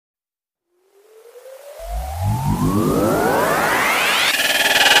Good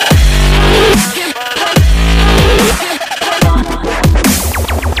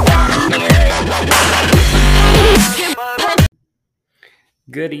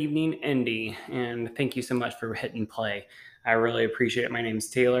evening, Indy, and thank you so much for hitting play. I really appreciate it. My name's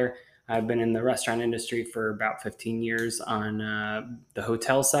Taylor. I've been in the restaurant industry for about 15 years on the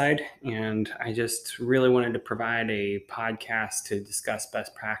hotel side, and I just really wanted to provide a podcast to discuss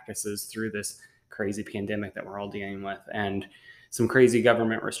best practices through this crazy pandemic that we're all dealing with and some crazy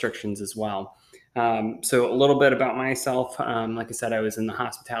government restrictions as well. So a little bit about myself. Like I said, I was in the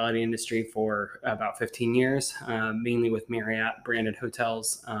hospitality industry for about 15 years, mainly with Marriott branded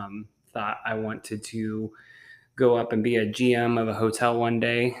hotels. Thought I wanted to go up and be a GM of a hotel one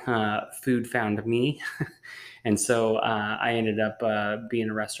day. Food found me. And so I ended up being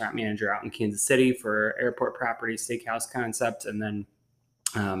a restaurant manager out in Kansas City for Airport Properties Steakhouse Concept. And then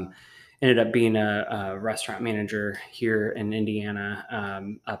ended up being a restaurant manager here in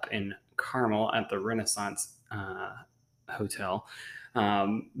Indiana, up in Carmel at the Renaissance Hotel.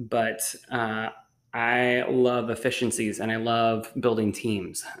 But I love efficiencies and I love building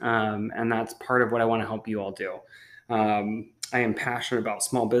teams. And that's part of what I want to help you all do. I am passionate about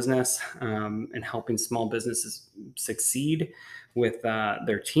small business and helping small businesses succeed with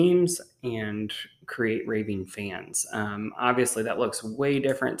their teams and create raving fans. Obviously, that looks way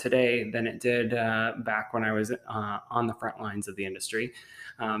different today than it did back when I was on the front lines of the industry.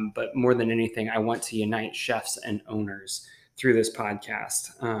 But more than anything, I want to unite chefs and owners through this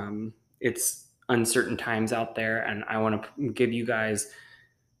podcast. It's uncertain times out there, and I want to give you guys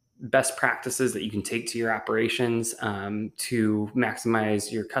best practices that you can take to your operations to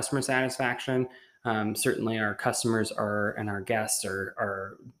maximize your customer satisfaction. Certainly our customers and our guests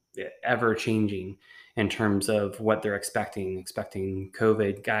are ever changing in terms of what they're expecting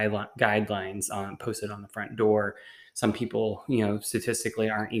COVID guidelines posted on the front door. Some people, statistically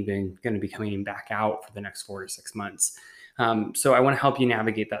aren't even going to be coming back out for the next 4 to 6 months. So I want to help you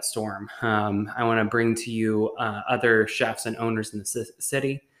navigate that storm. I want to bring to you other chefs and owners in the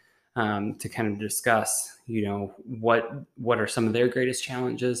city to kind of discuss, what are some of their greatest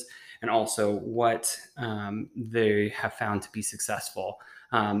challenges, and also what they have found to be successful,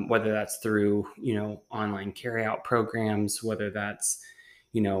 whether that's through, online carryout programs, whether that's,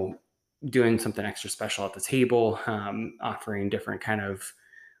 doing something extra special at the table, offering different kind of,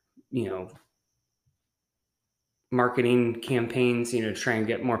 marketing campaigns, to try and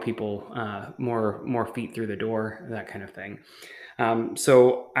get more people, more feet through the door, that kind of thing.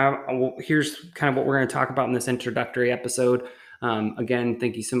 Here's kind of what we're going to talk about in this introductory episode. Again,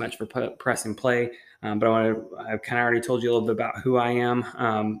 thank you so much for pressing play. But I've kind of already told you a little bit about who I am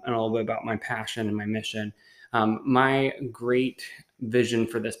and a little bit about my passion and my mission. My great vision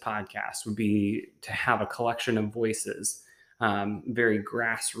for this podcast would be to have a collection of voices, very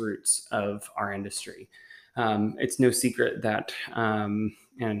grassroots of our industry. It's no secret that, and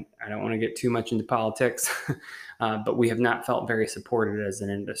I don't want to get too much into politics, but we have not felt very supported as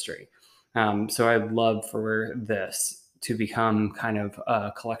an industry. So I'd love for this to become kind of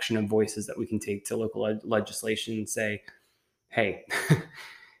a collection of voices that we can take to local legislation and say, hey,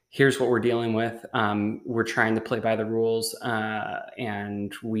 here's what we're dealing with. We're trying to play by the rules,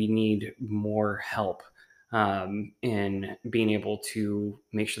 and we need more help in being able to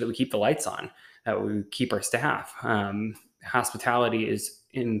make sure that we keep the lights on, that we keep our staff. Hospitality is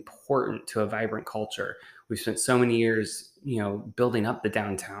important to a vibrant culture. We've spent so many years, building up the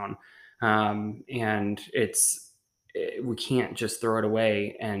downtown, and we can't just throw it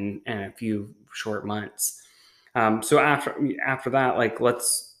away in a few short months. So after that, like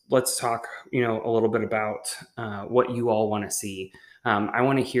let's talk, a little bit about what you all want to see. I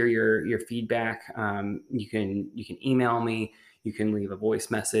want to hear your feedback. You can email me. You can leave a voice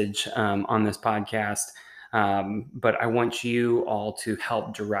message on this podcast. But I want you all to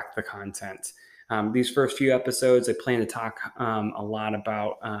help direct the content. These first few episodes, I plan to talk a lot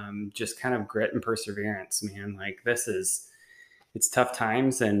about just kind of grit and perseverance, man. Like it's tough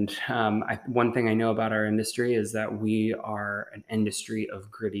times. And one thing I know about our industry is that we are an industry of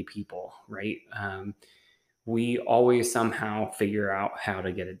gritty people, right? We always somehow figure out how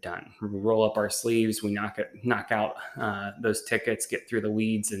to get it done. We roll up our sleeves, we knock out those tickets, get through the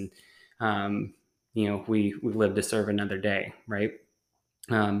weeds, and we live to serve another day, right?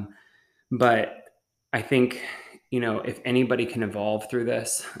 But I think if anybody can evolve through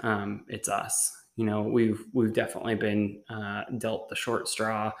this, it's us. We've definitely been dealt the short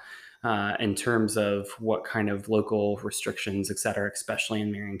straw in terms of what kind of local restrictions, et cetera, especially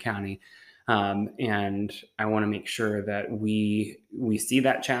in Marion County. And I want to make sure that we see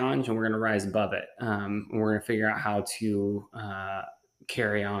that challenge and we're going to rise above it. And we're going to figure out how to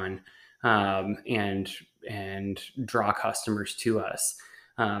carry on and draw customers to us.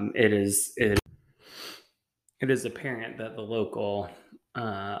 It is apparent that the local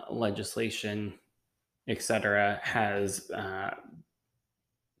legislation, et cetera, has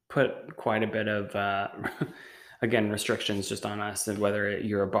put quite a bit of again restrictions just on us, and whether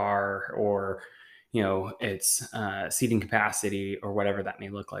you're a bar or it's seating capacity or whatever that may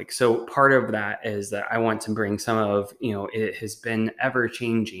look like. So part of that is that I want to bring some of, it has been ever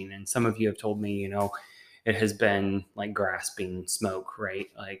changing, and some of you have told me, it has been like grasping smoke, right?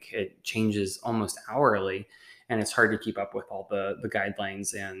 Like it changes almost hourly, and it's hard to keep up with all the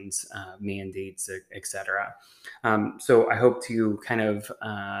guidelines and mandates, et cetera. So I hope to kind of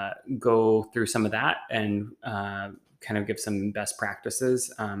go through some of that and kind of give some best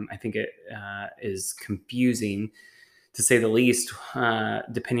practices. I think it is confusing, to say the least,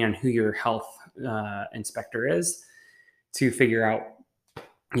 depending on who your health inspector is, to figure out,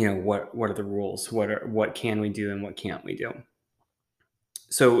 what are the rules, what can we do and what can't we do.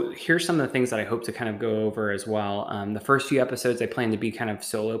 So here's some of the things that I hope to kind of go over as well. The first few episodes I plan to be kind of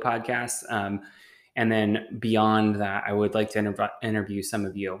solo podcasts. And then beyond that, I would like to interview some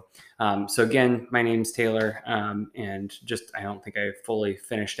of you. So again, my name's Taylor, and just I don't think I fully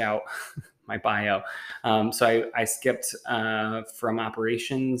finished out my bio. So I skipped from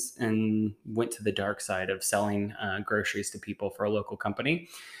operations and went to the dark side of selling groceries to people for a local company.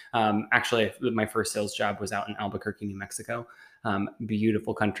 Actually, my first sales job was out in Albuquerque, New Mexico.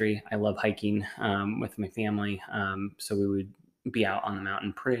 Beautiful country. I love hiking with my family. So we would be out on the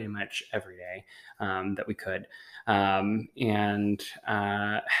mountain pretty much every day that we could. And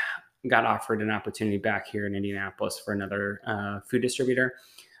got offered an opportunity back here in Indianapolis for another food distributor.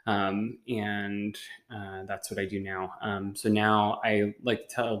 And that's what I do now. So now I like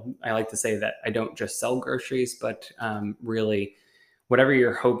to say that I don't just sell groceries, but really whatever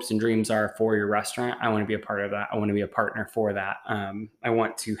your hopes and dreams are for your restaurant, I want to be a part of that. I want to be a partner for that. I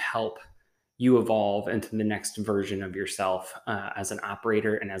want to help you evolve into the next version of yourself as an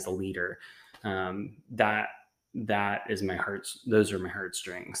operator and as a leader. That is my heart. Those are my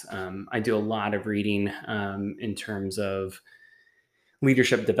heartstrings. I do a lot of reading in terms of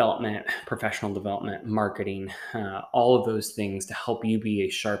leadership development, professional development, marketing, all of those things to help you be a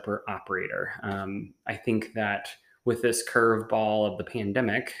sharper operator. I think that with this curveball of the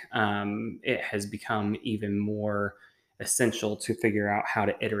pandemic, it has become even more essential to figure out how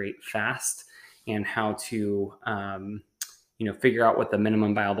to iterate fast and how to figure out what the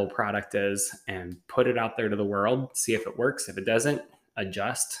minimum viable product is and put it out there to the world, see if it works. If it doesn't,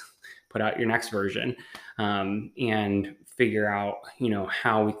 adjust, put out your next version, and figure out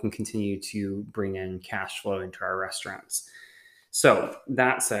how we can continue to bring in cash flow into our restaurants. So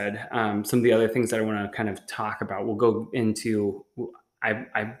that said, some of the other things that I want to kind of talk about, we'll go into.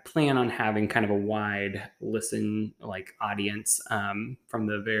 I plan on having kind of a wide audience, from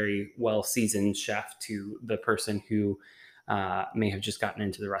the very well-seasoned chef to the person who may have just gotten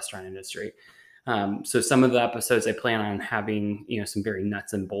into the restaurant industry. So some of the episodes I plan on having, some very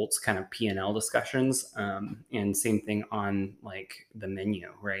nuts and bolts kind of P&L discussions, and same thing on like the menu,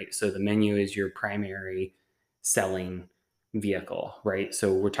 right? So the menu is your primary selling vehicle, right?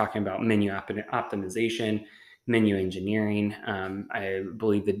 So we're talking about menu optimization, menu engineering. I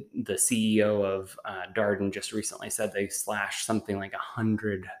believe the CEO of Darden just recently said they slashed something like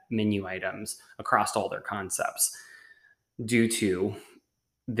 100 menu items across all their concepts due to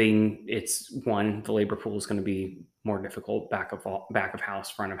it's one, the labor pool is going to be more difficult, back of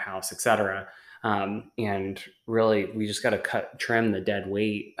house, front of house, etc. And really, we just got to trim the dead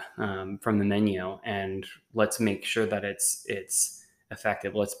weight from the menu, and let's make sure that it's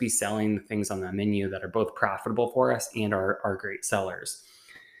effective. Let's be selling the things on the menu that are both profitable for us and are great sellers.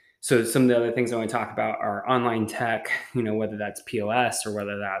 So some of the other things I want to talk about are online tech, whether that's POS or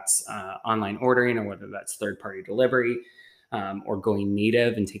whether that's online ordering or whether that's third-party delivery. Or going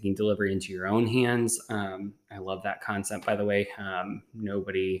native and taking delivery into your own hands. I love that concept, by the way.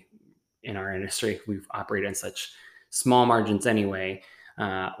 Nobody in our industry, we've operated in such small margins anyway.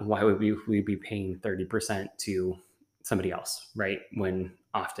 Why would we be paying 30% to somebody else, right? When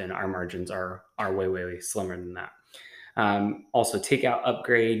often our margins are way, way, way slimmer than that. Also, takeout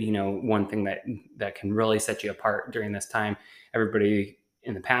upgrade, one thing that can really set you apart during this time. Everybody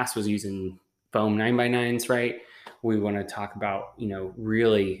in the past was using foam 9x9s, right? We want to talk about,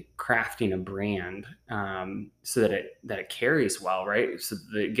 really crafting a brand so that it carries well, right? So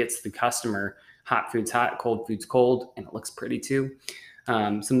that it gets the customer hot foods hot, cold foods cold, and it looks pretty too.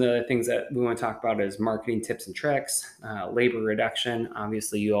 Some of the other things that we want to talk about is marketing tips and tricks, labor reduction.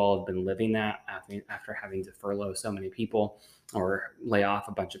 Obviously, you all have been living that after having to furlough so many people or lay off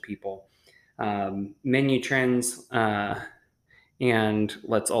a bunch of people. Menu trends, and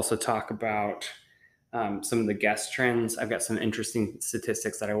let's also talk about some of the guest trends. I've got some interesting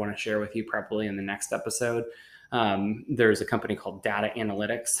statistics that I want to share with you probably in the next episode. There's a company called Data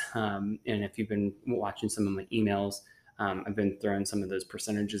Analytics. And if you've been watching some of my emails, I've been throwing some of those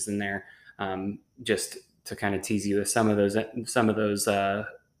percentages in there just to kind of tease you with some of those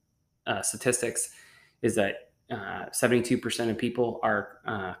statistics. Is that 72% of people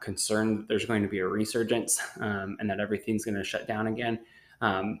are concerned that there's going to be a resurgence and that everything's going to shut down again.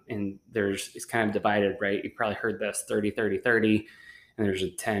 And it's kind of divided, right? You've probably heard this 30, 30, 30, and there's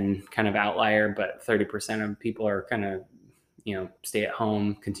a 10 kind of outlier, but 30% of people are kind of, stay at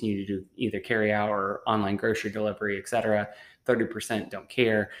home, continue to do either carry out or online grocery delivery, etc. 30% don't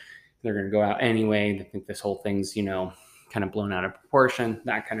care. They're going to go out anyway. They think this whole thing's, kind of blown out of proportion,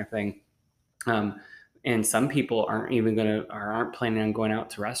 that kind of thing. And some people aren't planning on going out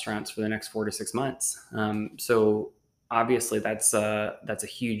to restaurants for the next 4 to 6 months. So obviously that's a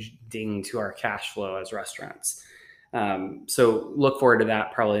huge ding to our cash flow as restaurants. So look forward to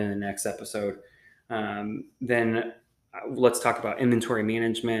that probably in the next episode. Then let's talk about inventory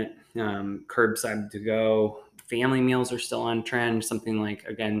management, curbside to go. Family meals are still on trend. Something like,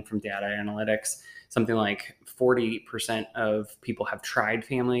 again, from Data Analytics, something like 40% of people have tried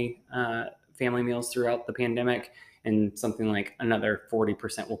family meals throughout the pandemic, and something like another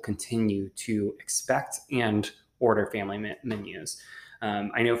 40% will continue to expect and order family menus.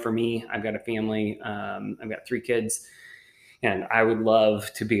 I know for me, I've got a family, I've got 3 kids, and I would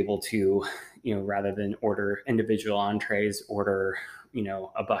love to be able to, rather than order individual entrees, order,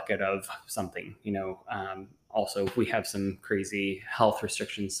 a bucket of something, also, we have some crazy health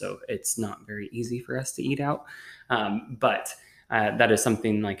restrictions, so it's not very easy for us to eat out. But that is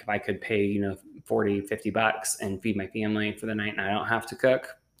something like if I could pay, $40, $50 and feed my family for the night and I don't have to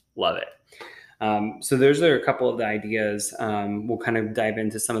cook, love it. So those are a couple of the ideas. We'll kind of dive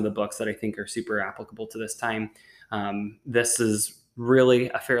into some of the books that I think are super applicable to this time. This is really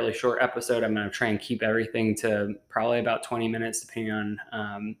a fairly short episode. I'm going to try and keep everything to probably about 20 minutes, depending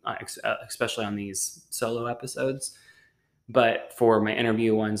on, especially on these solo episodes. But for my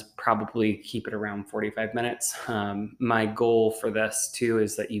interview ones, probably keep it around 45 minutes. My goal for this too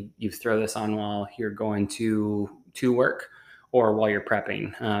is that you throw this on while you're going to work or while you're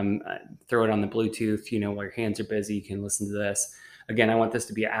prepping. Throw it on the Bluetooth, while your hands are busy, you can listen to this. Again, I want this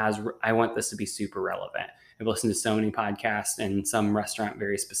to be super relevant. I've listened to so many podcasts and some restaurant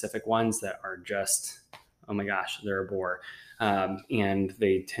very specific ones that are just, oh my gosh, they're a bore. And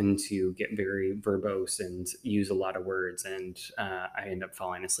they tend to get very verbose and use a lot of words, and I end up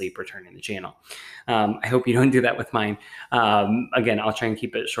falling asleep or turning the channel. I hope you don't do that with mine. Again, I'll try and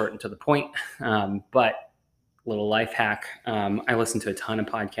keep it short and to the point, but little life hack. I listen to a ton of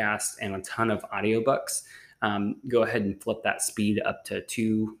podcasts and a ton of audiobooks. Go ahead and flip that speed up to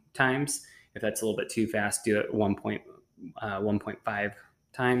 2 times. If that's a little bit too fast, do it 1.5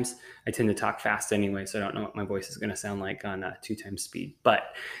 times. I tend to talk fast anyway, so I don't know what my voice is going to sound like on 2 times speed,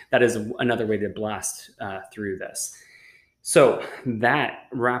 but that is another way to blast through this. So that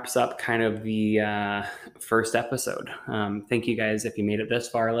wraps up kind of the first episode. Thank you guys if you made it this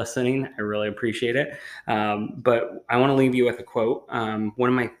far listening. I really appreciate it. But I want to leave you with a quote. One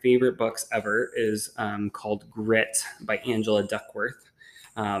of my favorite books ever is called Grit by Angela Duckworth.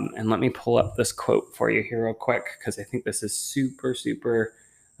 And let me pull up this quote for you here real quick, because I think this is super, super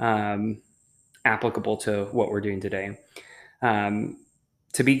applicable to what we're doing today.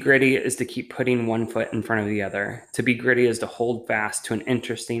 To be gritty is to keep putting one foot in front of the other. To be gritty is to hold fast to an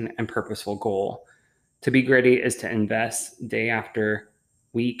interesting and purposeful goal. To be gritty is to invest day after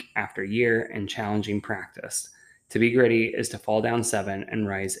week after year in challenging practice. To be gritty is to fall down 7 and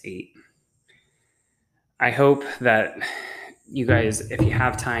rise 8. I hope that you guys, if you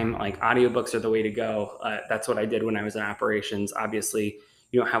have time, like audiobooks are the way to go. That's what I did when I was in operations. Obviously,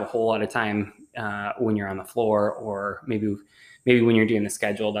 you don't have a whole lot of time when you're on the floor, or maybe when you're doing the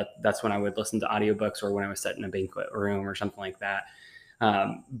schedule. That's when I would listen to audiobooks, or when I was set in a banquet room or something like that.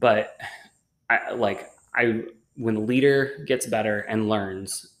 But when the leader gets better and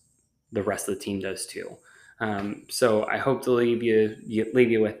learns, the rest of the team does too. So I hope to leave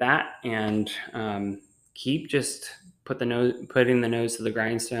you with that, and keep just putting the nose to the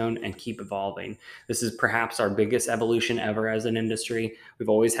grindstone and keep evolving. This is perhaps our biggest evolution ever as an industry. We've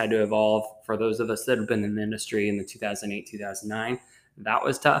always had to evolve. For those of us that have been in the industry in the 2008, 2009, that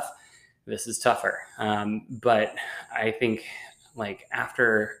was tough. This is tougher. But I think like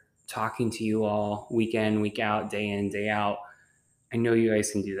after talking to you all week in, week out, day in, day out, I know you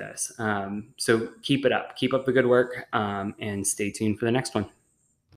guys can do this. So keep it up. Keep up the good work, and stay tuned for the next one.